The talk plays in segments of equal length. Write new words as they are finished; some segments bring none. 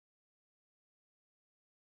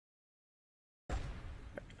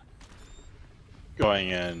Going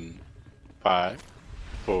in 5,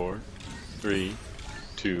 4, 3,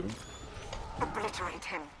 2. Obliterate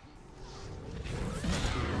him.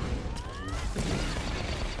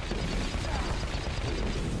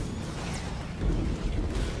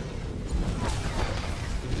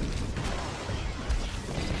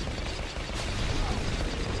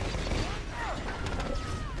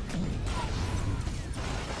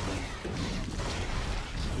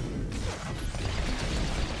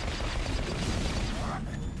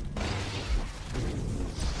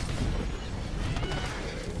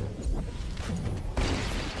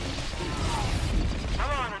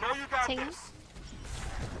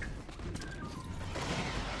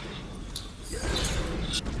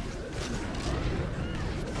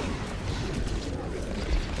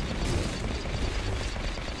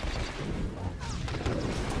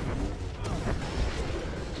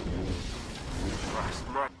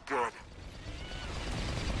 Not good.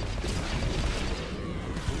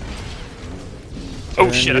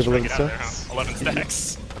 Oh shit, I should get out of there, huh? 11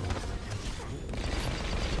 stacks.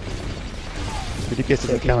 The DPS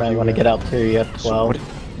doesn't count. I want to get out too. You have 12.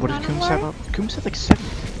 What did Coombs have up? Coombs had like 7.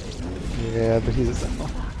 Yeah, but he's a sentinel.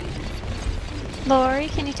 Lori,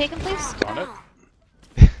 can you take him, please? On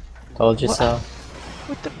it. Told you so.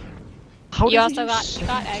 What the? How You also got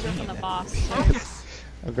aggro from the boss.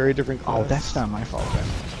 A very different class. Oh, that's not my fault then.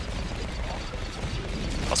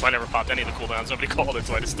 Also, I never popped any of the cooldowns. Nobody called it,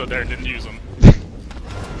 so I just stood there and didn't use them.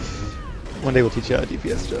 One day we'll teach you how to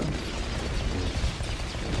DPS, Joe.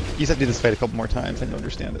 You just have to do this fight a couple more times and you'll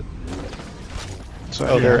understand it. So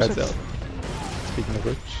oh, there, Azraella. Speaking of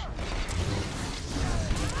which.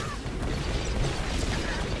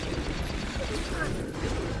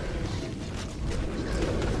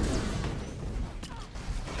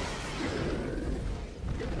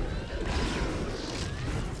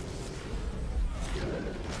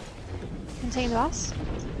 I'm taking the boss.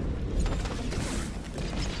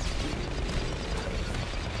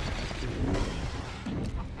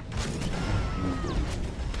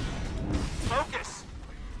 Focus.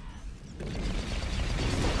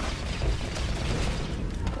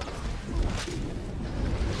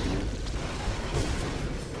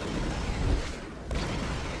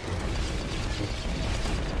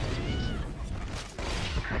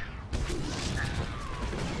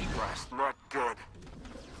 Christ, not good.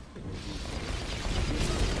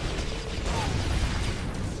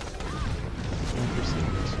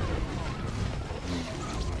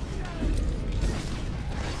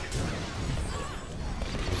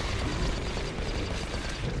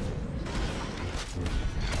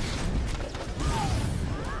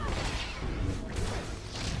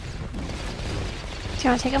 Do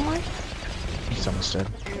you want to take him more? He's almost dead.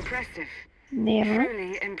 Impressive. Never.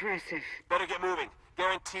 Truly impressive. Better get moving.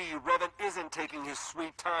 Guarantee you Revan isn't taking his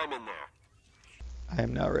sweet time in there. I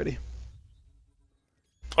am now ready.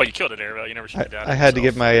 Oh, you killed it, Arabelle. You never should have doubted I had to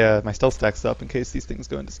yourself. get my stealth stacks up in case these things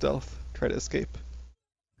go into stealth. Try to escape.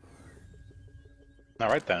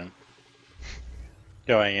 Alright then.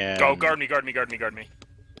 Going in. Go, guard me, guard me, guard me, guard me.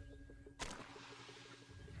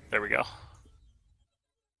 There we go.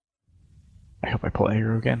 I hope I pull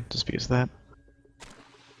aggro again, just because of that.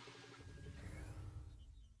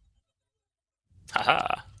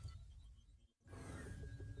 Haha.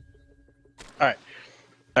 Alright.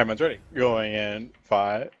 Everyone's ready. Going in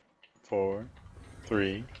 5, 4,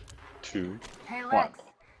 3, 2, Hey 1. Lex,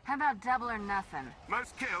 how about double or nothing?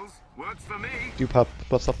 Most kills works for me. Do pop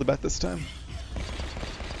buffs off the bat this time.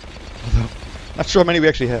 Although, not sure how many we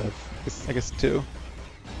actually have. I guess 2.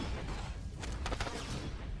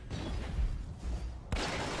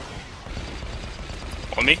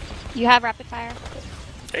 On me? You have rapid fire.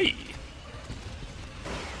 Hey.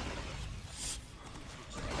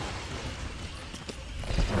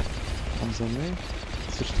 Comes on me.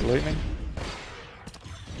 Switch to lightning.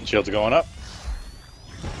 Shields are going up.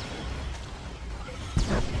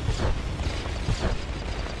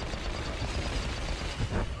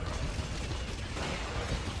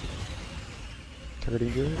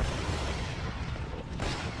 Targeting good.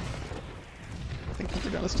 I think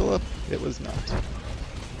Vanguard is still up. It was not.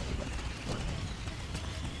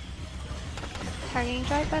 Targeting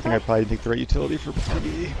drive, by I the think way. I probably picked the right utility for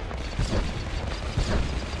PvE.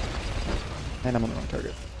 And I'm on the wrong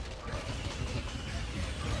target.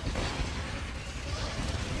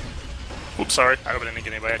 Oops, sorry. I hope I didn't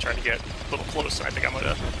get anybody. I tried to get a little close, and I think I might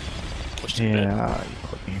have pushed it a bit. Yeah, you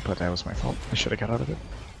put me, but that was my fault. I should have got out of it.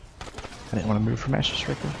 I didn't want to move from Master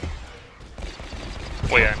Striker.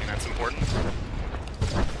 Well, yeah, I mean, that's important.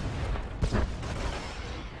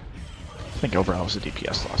 I think overall it was a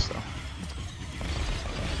DPS loss, though.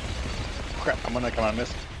 Crap, I'm gonna come on and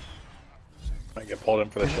miss. I get pulled in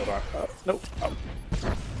for the shield arm. Nope. Oh.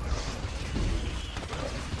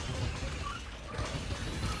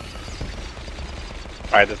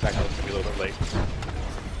 Alright, this next one's gonna be a little bit late.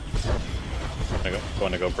 I'm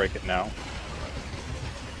going to go break it now.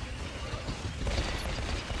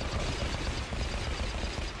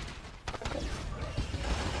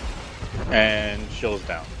 And shield is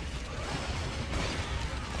down.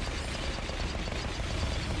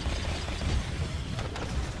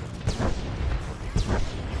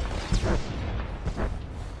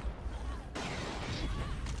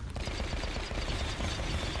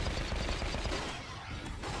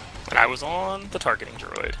 And I was on the targeting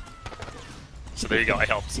droid. So there you go, I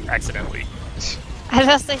helped accidentally. I was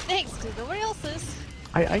gonna say thanks to nobody else's.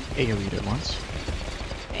 I AoE'd it once.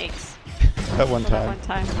 Thanks. That one For that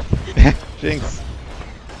time. one time. Jinx.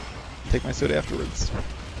 Take my soda afterwards.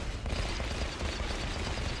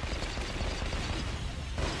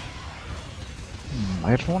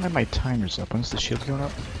 I don't have my timers up. When's the shield going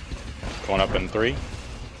up? Going up in 3.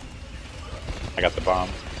 I got the bomb.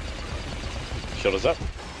 Shield is up.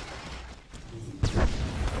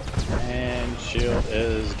 And shield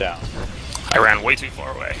is down. I ran way too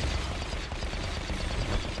far away.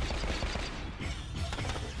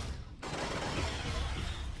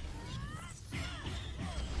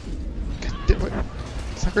 Did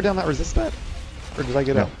Sucker down not resist that? Or did I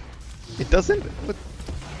get No. out? It doesn't? What?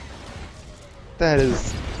 That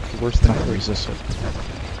is worse than Not ever. resist it.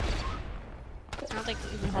 I don't think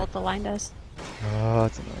even hold the line does. Oh,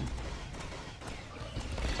 that's annoying.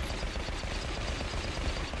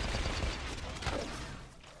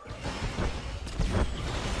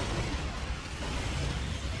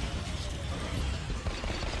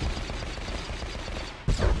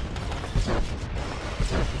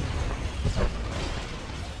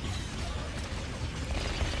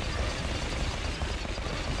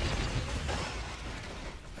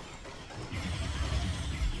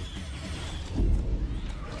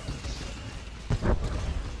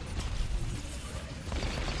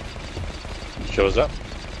 Shows up.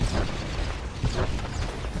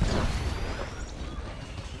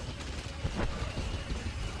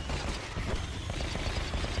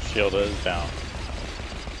 Shield is down.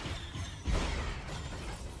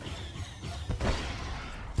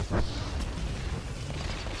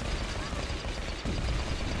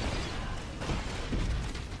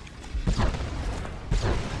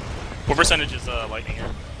 What percentage is lightning here?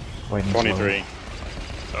 Lightning's low. 23.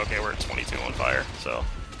 Okay, we're at 22 on fire, so.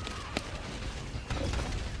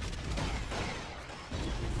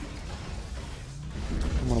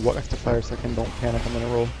 I'm gonna walk next to fire so I can don't panic. I'm gonna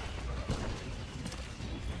roll.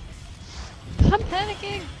 I'm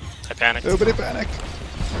panicking. I panicked. Nobody panic!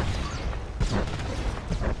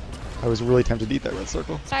 I was really tempted to eat that red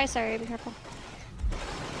circle. Sorry, be careful.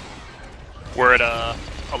 We're at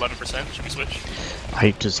 11%. Should we switch?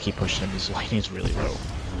 I just keep pushing him. His lightning's really low.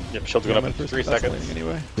 Yep, shield's going up in First 3 class seconds. landing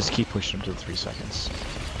Anyway. Just keep pushing him to the 3 seconds.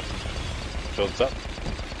 Shield's up.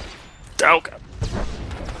 Oh god.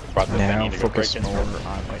 Brought this Now thing to go break focus it. more on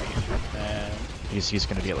lightning. And He's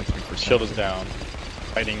gonna be at like 3%. shield is down.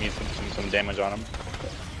 Fighting needs some damage on him.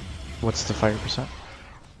 What's the fire percent?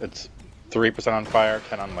 It's 3% on fire,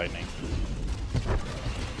 10 on lightning.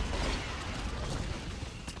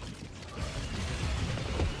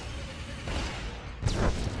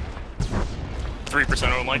 Three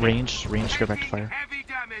 3% on lightning. Range, go back to fire. Heavy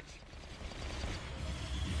damage.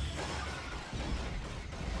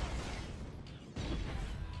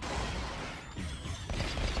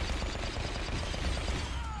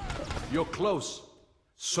 You're close.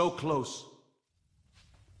 So close.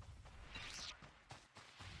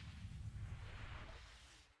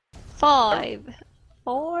 Five,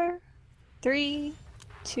 4, 3,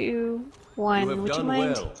 2, 1. You have Would you done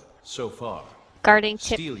mind well so far. guarding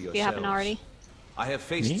Tip Steel if you haven't yourselves. already? I have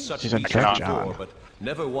faced Me? such She's on beasts track, before, Jaan. but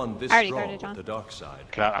never one this I already strong guarded Jaan. with the dark side.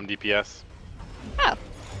 I'm DPS. Oh.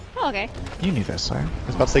 Oh, okay. You knew this, sire. I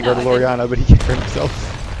was about to say No, guard I Aloriana, but he can't guard himself.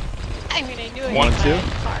 I mean, I knew it 1 in and 2? my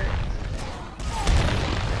heart.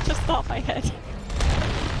 Just off my head.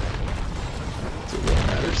 That's what really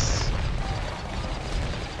matters.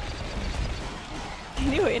 I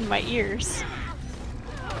knew it in my ears.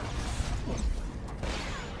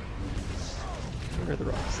 Where are the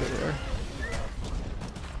rocks? There they are.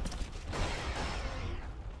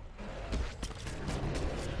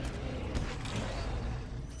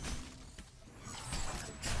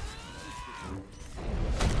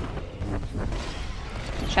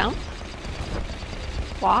 Jump.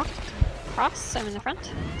 Walk. Cross. I'm in the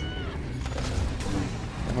front.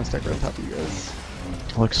 I'm gonna stack right on top of you guys.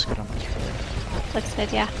 Looks good on this road. Looks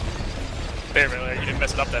good, yeah. There, really, you didn't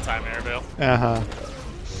mess it up that time, Arabelle.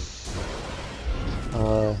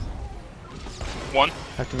 One.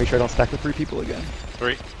 Have to make sure I don't stack with 3 people again.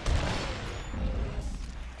 3.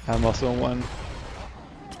 I'm also on 1.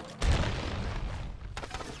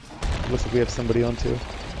 Looks like we have somebody on 2.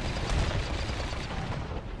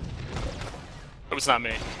 It was not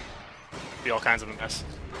me. Be all kinds of a mess.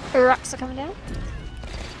 The rocks are coming down.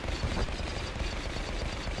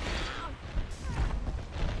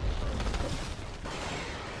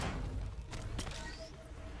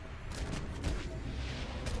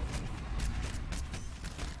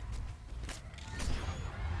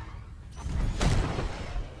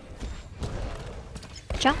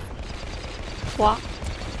 Jump. Walk.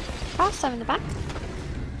 Cross, I'm in the back.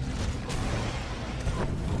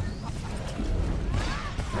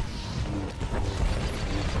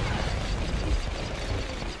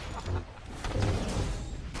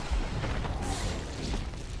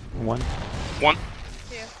 One. 1. Two.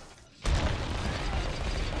 I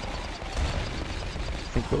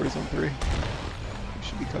think Lord is on 3. We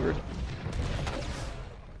should be covered.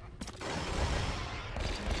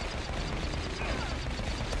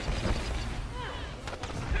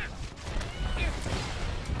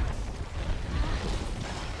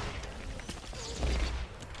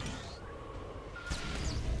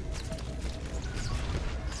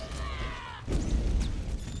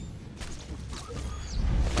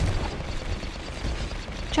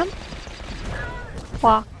 Jump.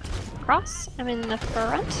 Walk. Cross, I'm in the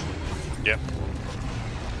front. Yep.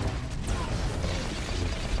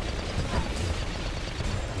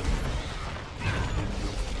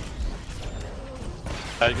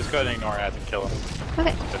 Just go ahead and ignore ads and kill him.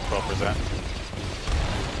 Okay. That's 12%.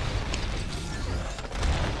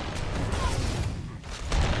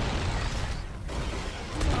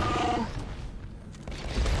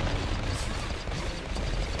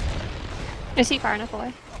 Is he far enough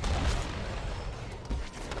away?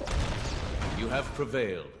 You have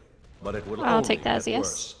prevailed, but it will I'll only take that as get a yes.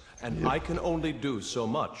 worse, and I can only do so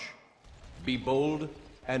much. Be bold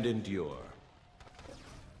and endure.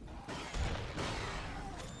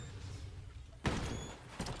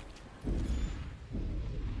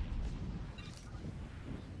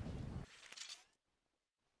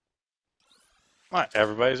 Alright,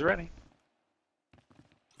 everybody's ready.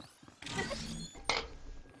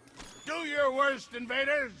 Do your worst,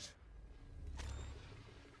 invaders!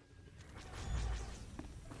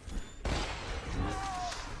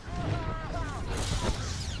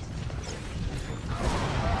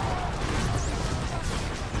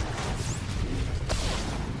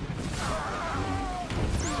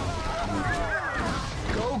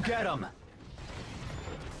 Go get him!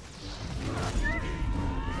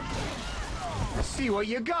 See what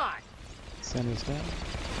you got! Send us down.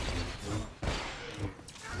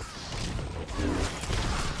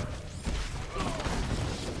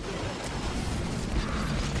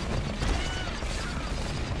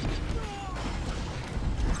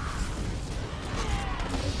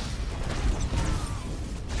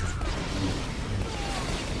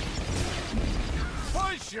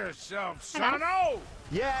 Push yourself, son-o!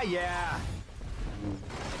 Yeah, yeah.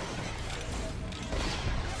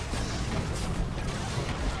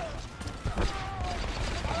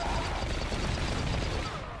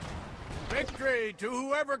 Victory to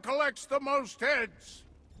whoever collects the most heads!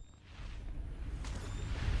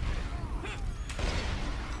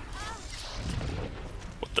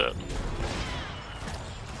 What the?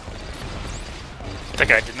 That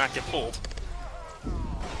guy did not get pulled.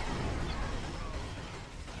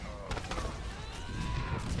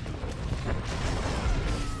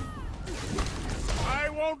 I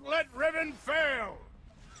won't let Riven fail!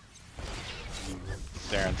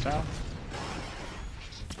 Darren's down.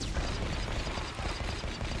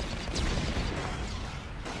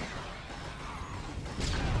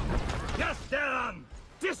 Yes, Darren!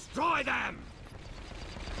 Destroy them!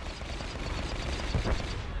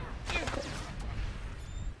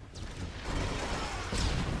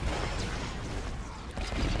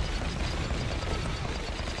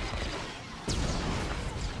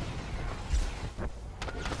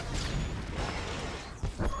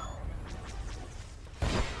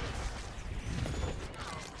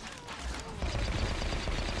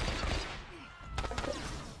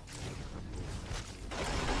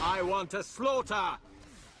 I want to slaughter!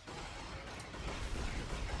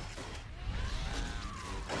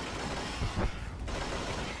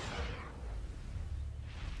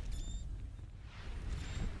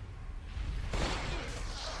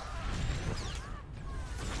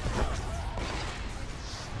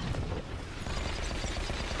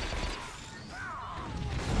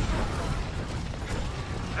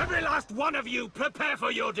 Every last one of you, prepare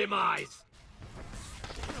for your demise!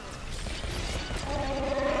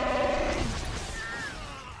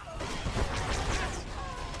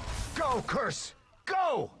 Go, Curse!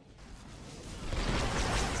 Go!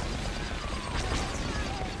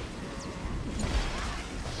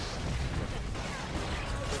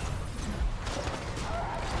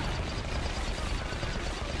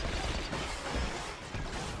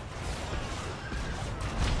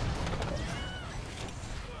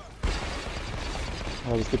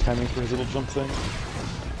 That was good timing for his little jump thing.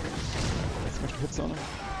 That's some extra hits on him.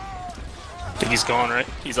 I think he's gone, right?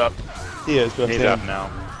 He's up. He is, but I'm He's saying up now.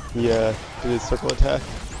 he did his circle attack,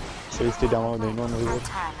 so he stayed down longer than he normally would.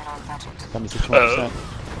 Time at our budget. Down to 61%.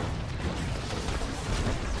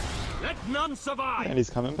 Let none survive! And he's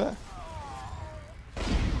coming back.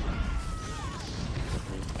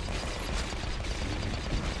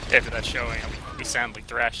 After that showing, he soundly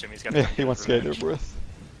thrashed him. He's got. Yeah, he wants to get into a breath.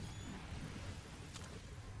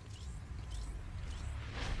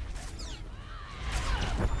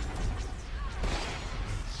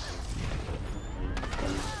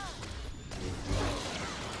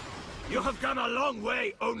 You have gone a long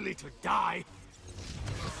way only to die.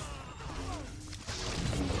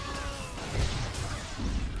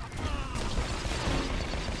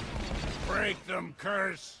 Break them,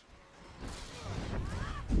 Curse!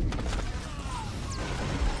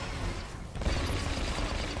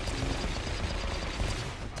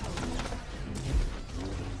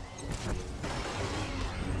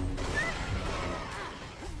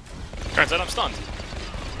 Turns out I'm stunned.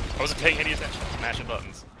 I wasn't paying any attention. Mashing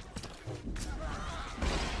buttons.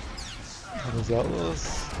 Those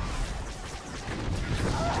outlaws.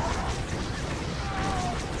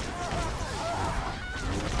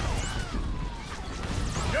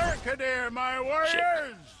 Jerkadir, my warriors!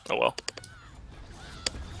 Shit. Oh well.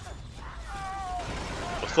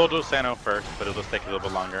 We'll still do Sano first, but it'll just take a little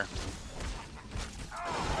bit longer.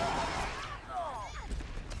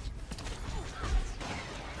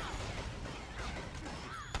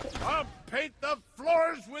 I'll paint the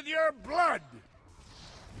floors with your blood!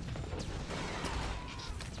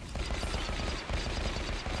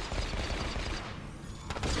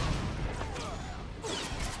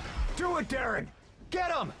 Do it, Jaaren!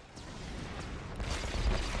 Get him!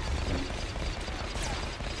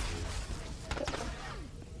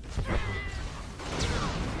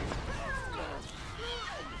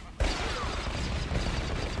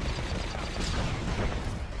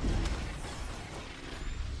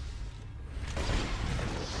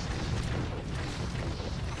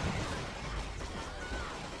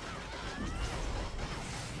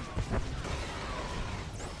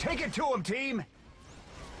 Take it to him, team!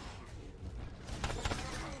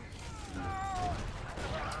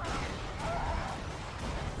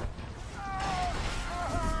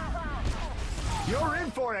 You're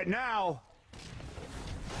in for it now!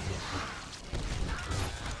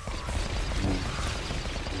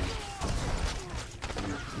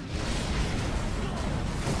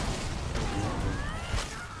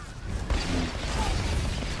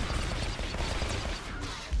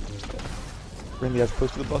 Bring the as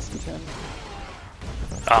close to the bus as we can.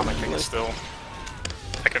 Ah, my thing is still.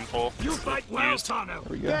 I can pull. You fight well, Tano! There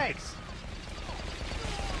we go. Thanks!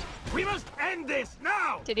 We must end this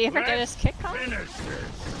now! Did he ever get his kick off?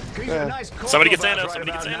 He's Yeah. a nice Somebody get corporal Xano. right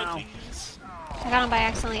Somebody get about Xano, now. please. I got him by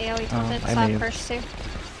accidentally AoE tilted, I so I'm may- first too.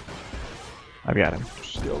 I've got him.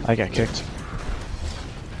 Shield. I got kicked.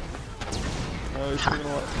 Oh, he's doing a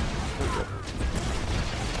lot. There we go.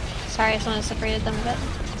 Sorry, I just wanted to separated them a bit.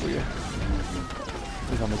 There we go.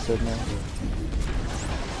 He's almost dead now. I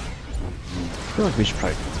feel like we should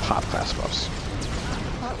probably pop class buffs.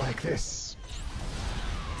 Not like this.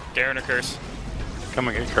 Jaaren or Curse? Come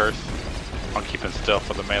and get Curse. I'll keep him still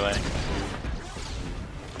for the melee.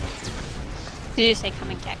 Did you say come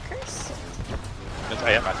and get Curse? Yes,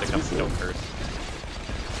 I am at the come still Curse.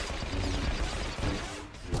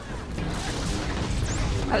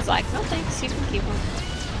 I was like, no thanks, you can keep him.